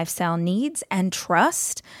my lifestyle needs and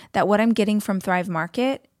trust that what I'm getting from Thrive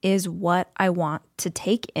Market is what I want to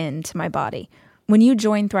take into my body. When you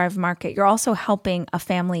join Thrive Market, you're also helping a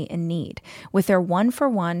family in need with their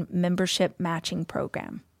 1-for-1 membership matching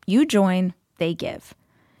program. You join, they give.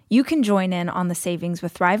 You can join in on the savings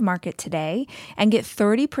with Thrive Market today and get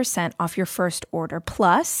 30% off your first order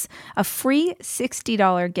plus a free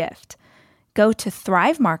 $60 gift. Go to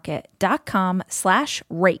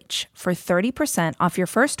thrivemarket.com/rach for 30% off your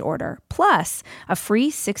first order plus a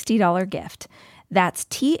free $60 gift. That's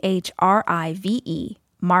THRIVE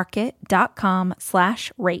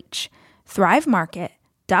market.com/rach.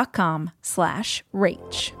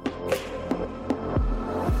 thrivemarket.com/rach.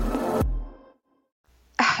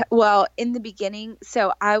 Well, in the beginning,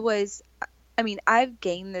 so I've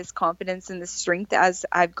gained this confidence and this strength as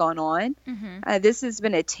I've gone on. This has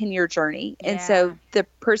been a 10-year journey. Yeah. And so the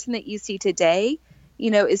person that you see today,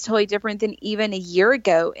 is totally different than even a year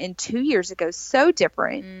ago and 2 years ago. So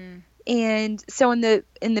different. And so in the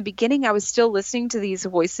beginning, I was still listening to these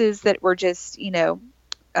voices that were just,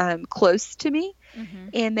 close to me.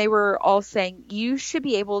 And they were all saying, you should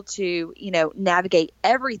be able to, navigate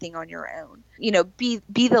everything on your own, be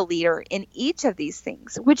the leader in each of these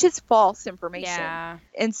things, which is false information. Yeah.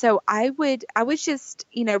 And so I was just,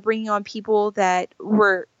 bringing on people that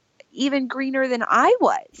were even greener than I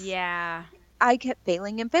was. Yeah. I kept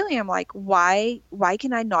failing and failing. I'm like, why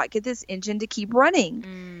can I not get this engine to keep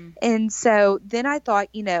running? And so then I thought,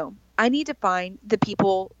 I need to find the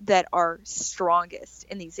people that are strongest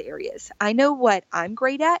in these areas. I know what I'm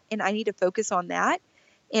great at, and I need to focus on that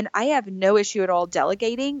And I have no issue at all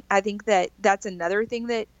delegating. I think that that's another thing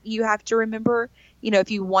that you have to remember.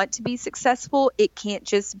 If you want to be successful, it can't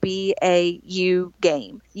just be a you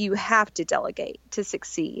game. You have to delegate to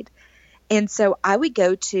succeed. And so I would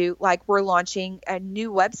go to, like, we're launching a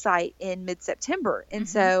new website in mid-September. And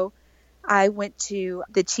so I went to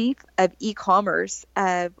the chief of e-commerce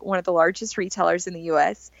of one of the largest retailers in the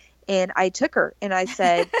U.S., and I took her and I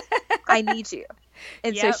said, I need you.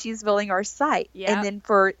 And so she's building our site. And then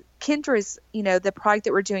for Kendra's, the product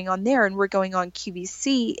that we're doing on there, and we're going on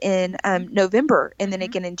QVC in November and then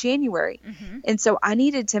again in January. And so I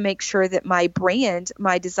needed to make sure that my brand,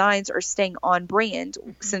 my designs are staying on brand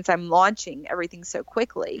since I'm launching everything so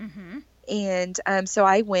quickly. And so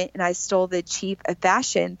I went and I stole the chief of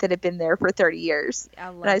fashion that had been there for 30 years.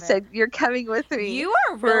 And I said, you're coming with me. You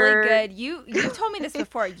are really good. You told me this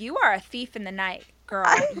before. You are a thief in the night. Girl,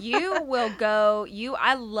 you will go,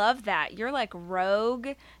 I love that. You're like rogue.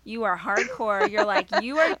 You are hardcore. You're like,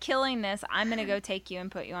 you are killing this. I'm going to go take you and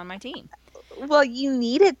put you on my team. Well, you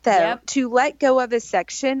need it though. To let go of a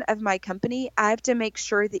section of my company, I have to make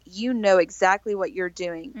sure that you know exactly what you're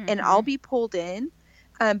doing. And I'll be pulled in,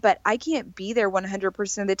 but I can't be there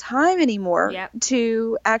 100% of the time anymore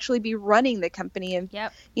to actually be running the company and,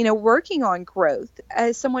 working on growth.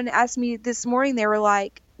 Someone asked me this morning, they were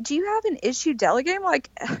like, do you have an issue delegating? I'm like,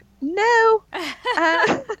 no.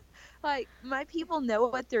 Like, my people know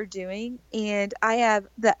what they're doing, and I have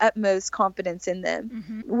the utmost confidence in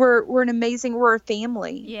them. We're a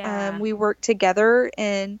family. We work together,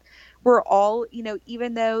 and we're all,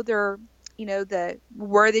 even though they're,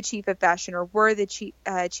 we're the chief of fashion or we're the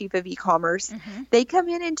chief of e-commerce, they come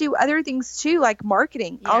in and do other things too, like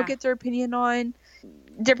marketing. I'll get their opinion on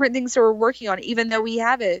different things that we're working on, even though we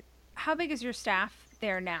have it. How big is your staff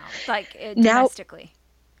there now, like domestically?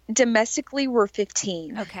 Domestically, we're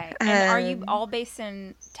 15. Okay. And are you all based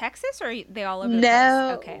in Texas, or are they all over the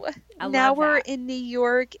place? Okay. Now we're in New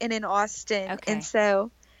York and in Austin. Okay. And so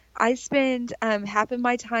I spend half of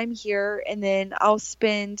my time here, and then I'll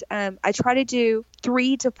spend, I try to do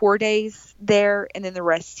 3 to 4 days there and then the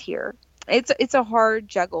rest here. It's a hard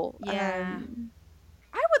juggle. Yeah.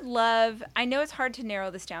 I know it's hard to narrow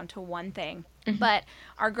this down to one thing, but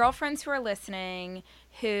our girlfriends who are listening,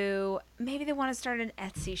 who maybe they want to start an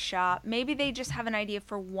Etsy shop, maybe they just have an idea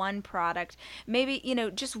for one product, maybe,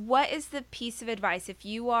 just what is the piece of advice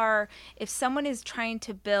if someone is trying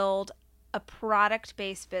to build a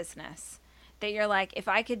product-based business that you're like, if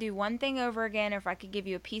I could do one thing over again, or if I could give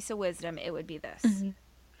you a piece of wisdom, it would be this.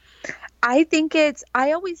 I think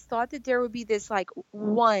I always thought that there would be this like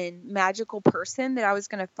one magical person that I was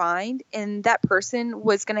going to find, and that person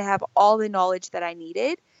was going to have all the knowledge that I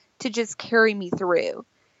needed to just carry me through.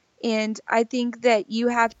 And I think that you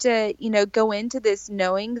have to, go into this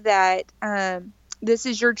knowing that this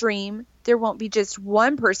is your dream. There won't be just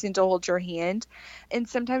one person to hold your hand. And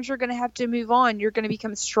sometimes you're going to have to move on. You're going to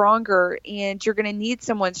become stronger, and you're going to need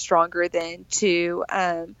someone stronger than to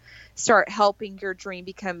start helping your dream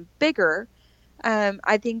become bigger.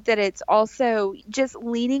 I think that it's also just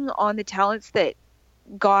leaning on the talents that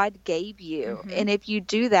God gave you. And if you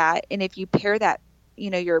do that, and if you pair that,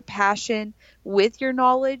 your passion with your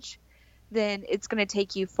knowledge, then it's going to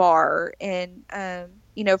take you far. And,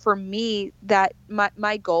 for me, that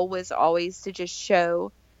my goal was always to just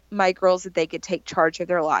show my girls that they could take charge of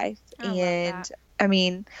their life. I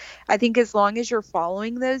mean, I think as long as you're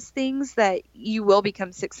following those things, that you will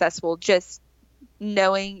become successful. Just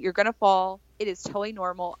knowing you're going to fall. It is totally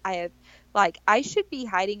normal. I should be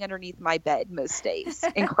hiding underneath my bed most days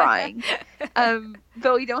and crying.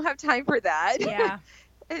 But we don't have time for that. Yeah.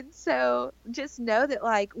 And so just know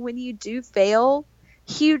that when you do fail,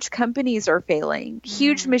 huge companies are failing.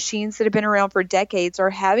 Huge machines that have been around for decades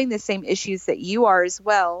are having the same issues that you are as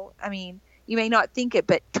well. I mean, you may not think it,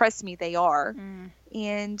 but trust me, they are.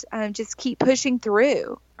 And just keep pushing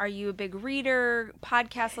through. Are you a big reader,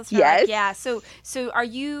 podcast listener? Yes. Yeah. So are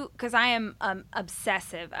you, because I am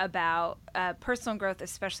obsessive about personal growth,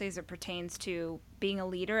 especially as it pertains to being a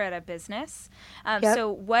leader at a business.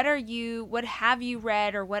 So what have you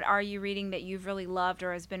read, or what are you reading that you've really loved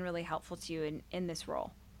or has been really helpful to you in this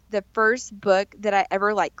role? The first book that I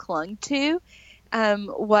ever clung to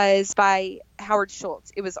was by Howard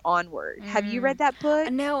Schultz. It was Onward. Have you read that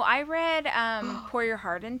book? No, I read Pour Your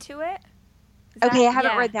Heart Into It. Okay, I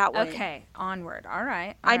haven't read that one. Okay, Onward. All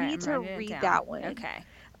right. I need to read that one. Okay.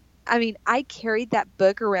 I mean, I carried that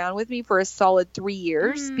book around with me for a solid 3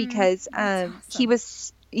 years because awesome.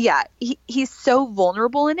 he's so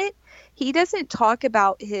vulnerable in it. He doesn't talk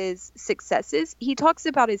about his successes. He talks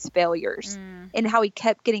about his failures and how he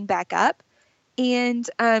kept getting back up. And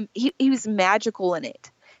he was magical in it.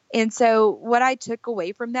 And so what I took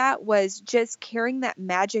away from that was just carrying that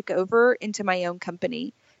magic over into my own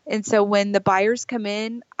company. And so when the buyers come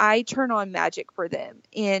in, I turn on magic for them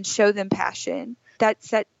and show them passion. That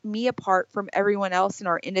set me apart from everyone else in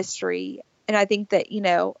our industry. And I think that,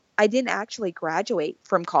 I didn't actually graduate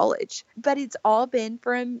from college, but it's all been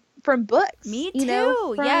from books. Me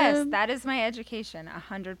too. Yes, that is my education,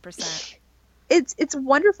 100%. It's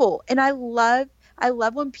wonderful. And I love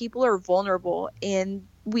when people are vulnerable and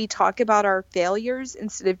we talk about our failures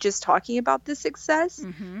instead of just talking about the success,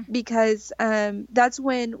 because that's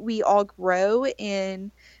when we all grow.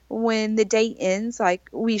 And when the day ends, like,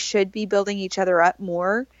 we should be building each other up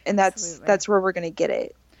more. And that's where we're going to get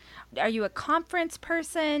it. Are you a conference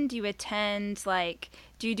person? Do you attend,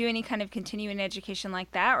 do you do any kind of continuing education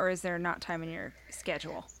like that, or is there not time in your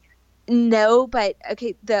schedule? No, but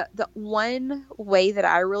okay, the one way that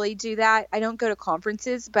I really do that, I don't go to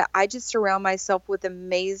conferences, but I just surround myself with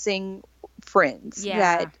amazing friends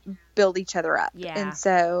that build each other up. Yeah. And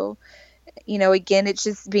so, again, it's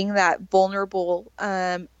just being that vulnerable,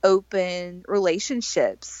 open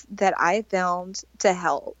relationships that I found to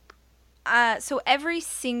help. So every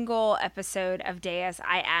single episode of Deus,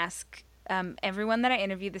 I ask everyone that I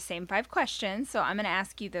interview the same 5 questions. So I'm going to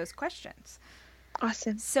ask you those questions.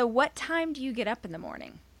 Awesome. So what time do you get up in the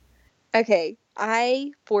morning? Okay.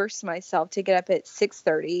 I force myself to get up at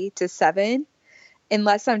 6:30 to 7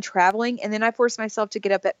 unless I'm traveling. And then I force myself to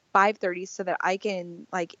get up at 5:30 so that I can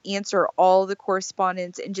answer all the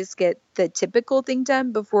correspondence and just get the typical thing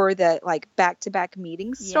done before the back-to-back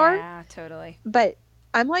meetings start. Yeah, totally. But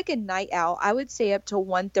I'm like a night owl. I would stay up till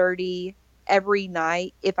 1:30 every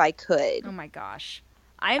night if I could. Oh my gosh.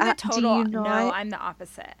 I'm the total, no, I'm the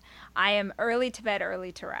opposite. I am early to bed,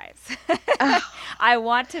 early to rise. I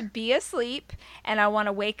want to be asleep and I want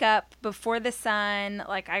to wake up before the sun.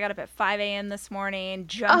 I got up at 5 a.m. this morning,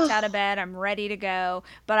 jumped out of bed. I'm ready to go.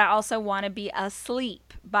 But I also want to be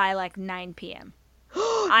asleep by 9 p.m.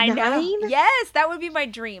 I know. Yes, that would be my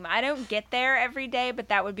dream. I don't get there every day, but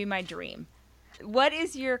that would be my dream. What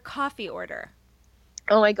is your coffee order?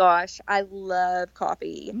 Oh my gosh, I love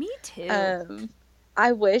coffee. Me too.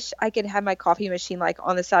 I wish I could have my coffee machine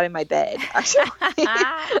on the side of my bed, actually.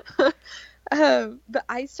 But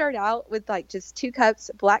I start out with just 2 cups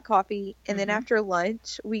black coffee, and then after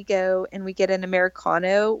lunch we go and we get an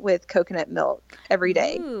Americano with coconut milk every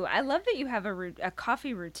day. Ooh, I love that you have a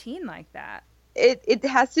coffee routine like that. It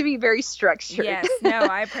has to be very structured. Yes, no,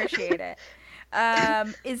 I appreciate it.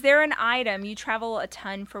 Is there an item, you travel a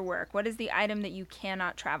ton for work, what is the item that you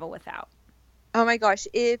cannot travel without? Oh my gosh,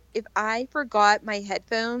 if I forgot my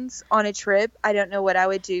headphones on a trip, I don't know what I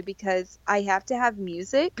would do, because I have to have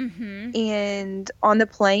music. And on the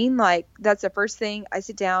plane, that's the first thing. I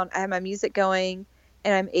sit down, I have my music going,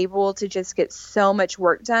 and I'm able to just get so much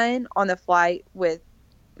work done on the flight with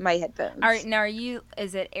my headphones. All right, now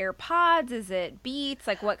is it AirPods? Is it Beats?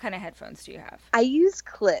 What kind of headphones do you have? I use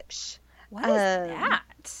Klipsch. What is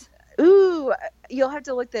that? Ooh, you'll have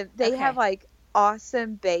to look them. They have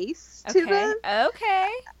awesome bass to them. Okay.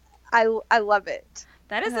 I love it.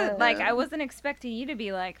 That is I wasn't expecting you to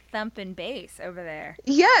be thumping bass over there.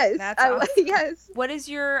 Yes. That's awesome. Yes. What is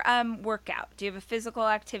your workout? Do you have a physical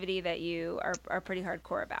activity that you are pretty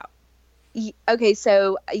hardcore about? Okay,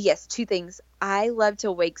 so yes, 2 things. I love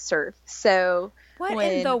to wake surf. So what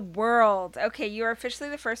in the world? Okay, you are officially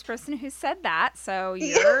the first person who said that, so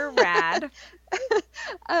you're rad.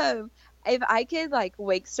 If I could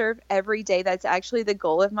wake surf every day, that's actually the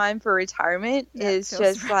goal of mine for retirement. That is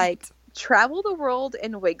just right. Travel the world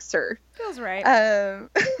and wake surf. Feels right.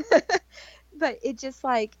 But it just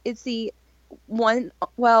it's the one.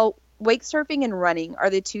 Well, wake surfing and running are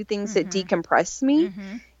the 2 things that decompress me.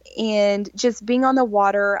 And just being on the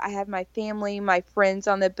water, I have my family, my friends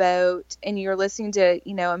on the boat, and you're listening to,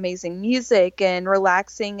 amazing music and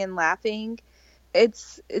relaxing and laughing.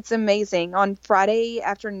 It's amazing. On Friday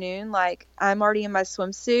afternoon, I'm already in my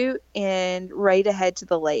swimsuit and ready to head to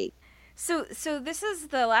the lake. So this is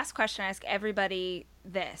the last question I ask everybody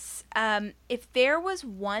this. If there was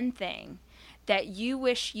one thing that you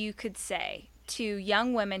wish you could say to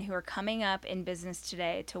young women who are coming up in business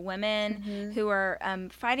today, to women who are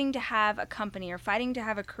fighting to have a company or fighting to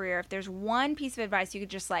have a career, if there's one piece of advice you could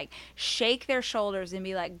just shake their shoulders and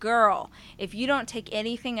be like, girl, if you don't take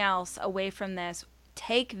anything else away from this,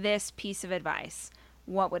 take this piece of advice,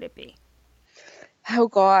 what would it be? Oh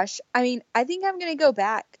gosh. I mean, I think I'm going to go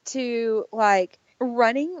back to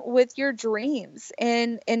running with your dreams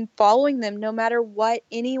and following them no matter what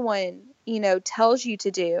anyone tells you to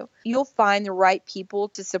do. You'll find the right people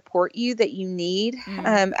to support you that you need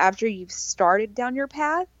after you've started down your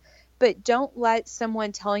path. but don't let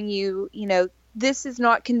someone telling you, this is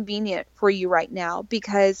not convenient for you right now,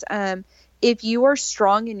 because if you are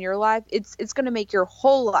strong in your life, it's going to make your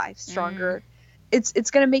whole life stronger.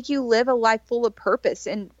 It's going to make you live a life full of purpose,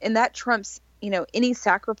 and that trumps, any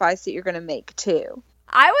sacrifice that you're going to make too.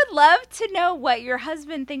 I would love to know what your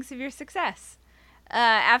husband thinks of your success.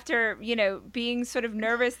 After, being sort of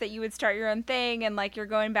nervous that you would start your own thing and like you're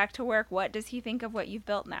going back to work, what does he think of what you've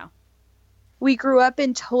built now? We grew up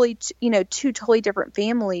in totally, two totally different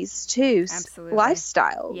families too. Absolutely.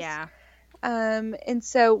 Lifestyles. Yeah. And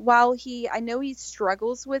so while I know he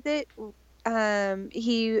struggles with it,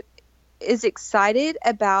 he is excited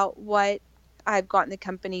about what I've gotten the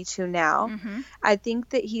company to now. Mm-hmm. I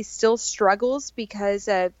think that he still struggles because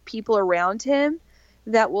of people around him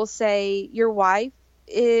that will say, your wife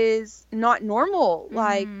is not normal.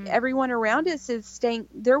 Like everyone around us is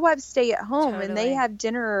their wives stay at home and they have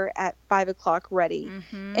dinner at 5:00 ready.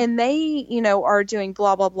 And they, are doing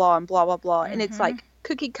blah, blah, blah and blah, blah, blah. And it's like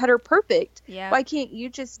cookie cutter perfect. Yeah. Why can't you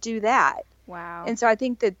just do that? Wow. And so I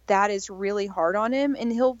think that is really hard on him,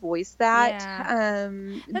 and he'll voice that. Yeah.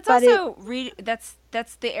 That's also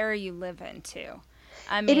that's the era you live in too.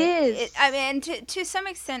 I mean, it is. To some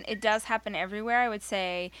extent, it does happen everywhere. I would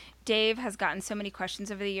say Dave has gotten so many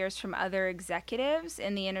questions over the years from other executives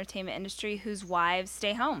in the entertainment industry whose wives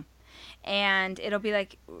stay home, and it'll be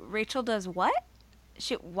like, Rachel does what?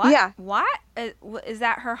 What? Yeah. What? Is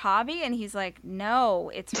that her hobby? And he's like, no,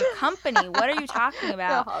 it's her company. What are you talking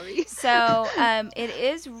about? The hobby. So it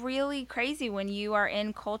is really crazy when you are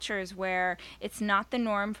in cultures where it's not the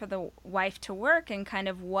norm for the wife to work, and kind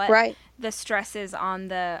of what the stress is on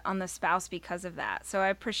the spouse because of that. So I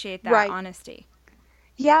appreciate that honesty.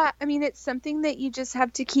 Yeah, I mean, it's something that you just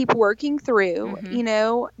have to keep working through,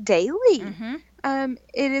 daily.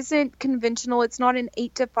 It isn't conventional. It's not an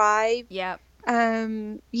 8 to 5. Yep.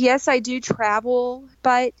 Yes, I do travel,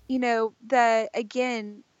 but the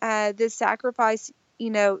sacrifice,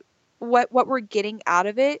 what we're getting out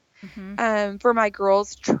of it, for my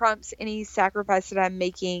girls trumps any sacrifice that I'm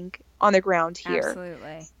making on the ground here.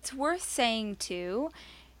 Absolutely. It's worth saying too,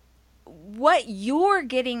 what you're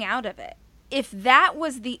getting out of it. If that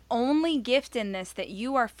was the only gift in this, that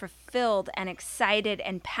you are fulfilled and excited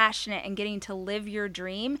and passionate and getting to live your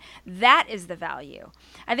dream, that is the value.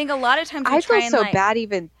 I think a lot of times I feel so bad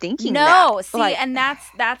even thinking that. See, and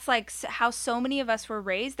that's like how so many of us were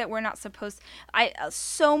raised, that we're not supposed.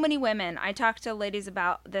 So many women, I talk to ladies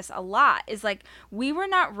about this a lot, is like, we were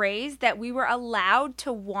not raised that we were allowed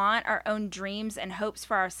to want our own dreams and hopes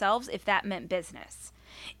for ourselves if that meant business.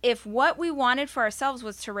 If what we wanted for ourselves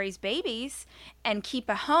was to raise babies and keep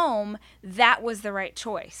a home, that was the right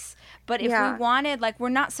choice. But if we wanted, like, we're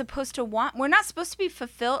not supposed to be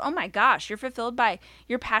fulfilled. Oh my gosh,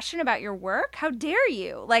 you're passionate about your work? How dare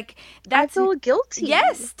you? Like, that's I feel guilty.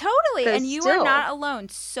 Yes, totally. But and you are not alone.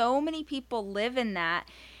 So many people live in that.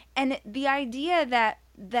 And the idea that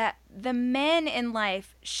the men in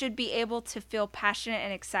life should be able to feel passionate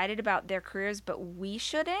and excited about their careers, but we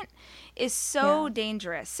shouldn't, is so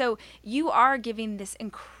dangerous. So you are giving this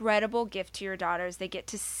incredible gift to your daughters. They get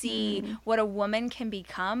to see what a woman can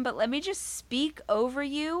become. But let me just speak over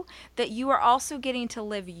you that you are also getting to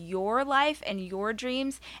live your life and your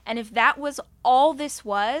dreams. And if that was all this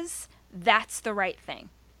was, that's the right thing.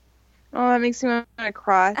 Oh, that makes me want to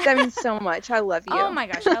cry. That means so much. I love you. Oh my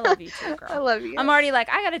gosh, I love you too, girl. I love you. I'm already like,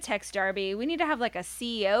 I gotta text Darby. We need to have like a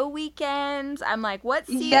CEO weekend. I'm like, what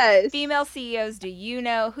female CEOs do you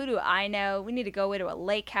know? Who do I know? We need to go into a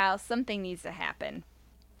lake house. Something needs to happen.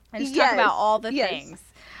 And just talk about all the things.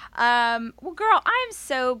 Well, girl, I'm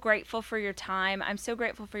so grateful for your time. I'm so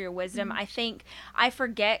grateful for your wisdom. I think I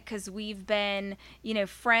forget, because we've been,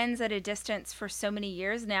 friends at a distance for so many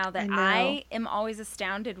years now, that I am always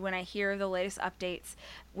astounded when I hear the latest updates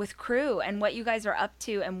with Crew and what you guys are up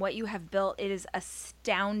to and what you have built. It is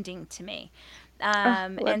astounding to me.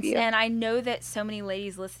 And I know that so many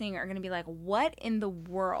ladies listening are going to be like, what in the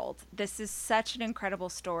world? This is such an incredible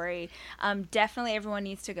story. Definitely everyone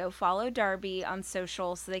needs to go follow Darby on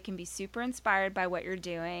social so they can be super inspired by what you're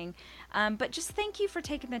doing. But just thank you for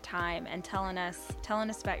taking the time and telling us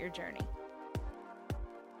about your journey.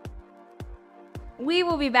 We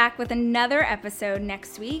will be back with another episode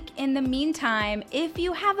next week. In the meantime, if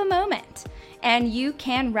you have a moment and you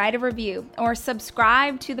can write a review or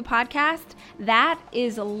subscribe to the podcast, that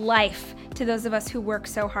is life to those of us who work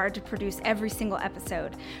so hard to produce every single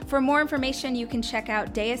episode. For more information, you can check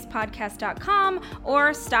out daispodcast.com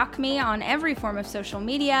or stalk me on every form of social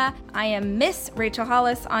media. I am Miss Rachel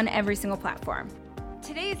Hollis on every single platform.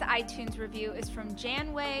 Today's iTunes review is from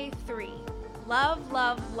Janway3. Love,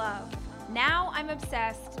 love, love. Now I'm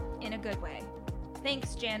obsessed. in a good way.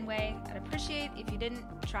 Thanks, Janway. I'd appreciate if you didn't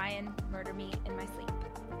try and murder me in my sleep.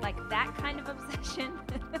 Like that kind of obsession.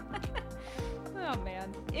 Oh,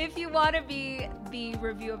 man. If you want to be the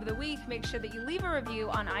review of the week, make sure that you leave a review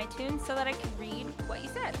on iTunes so that I can read what you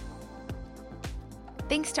said.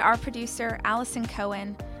 Thanks to our producer, Allison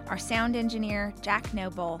Cohen, our sound engineer, Jack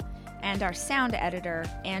Noble, and our sound editor,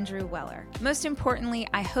 Andrew Weller. Most importantly,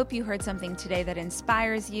 I hope you heard something today that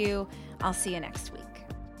inspires you. I'll see you next week.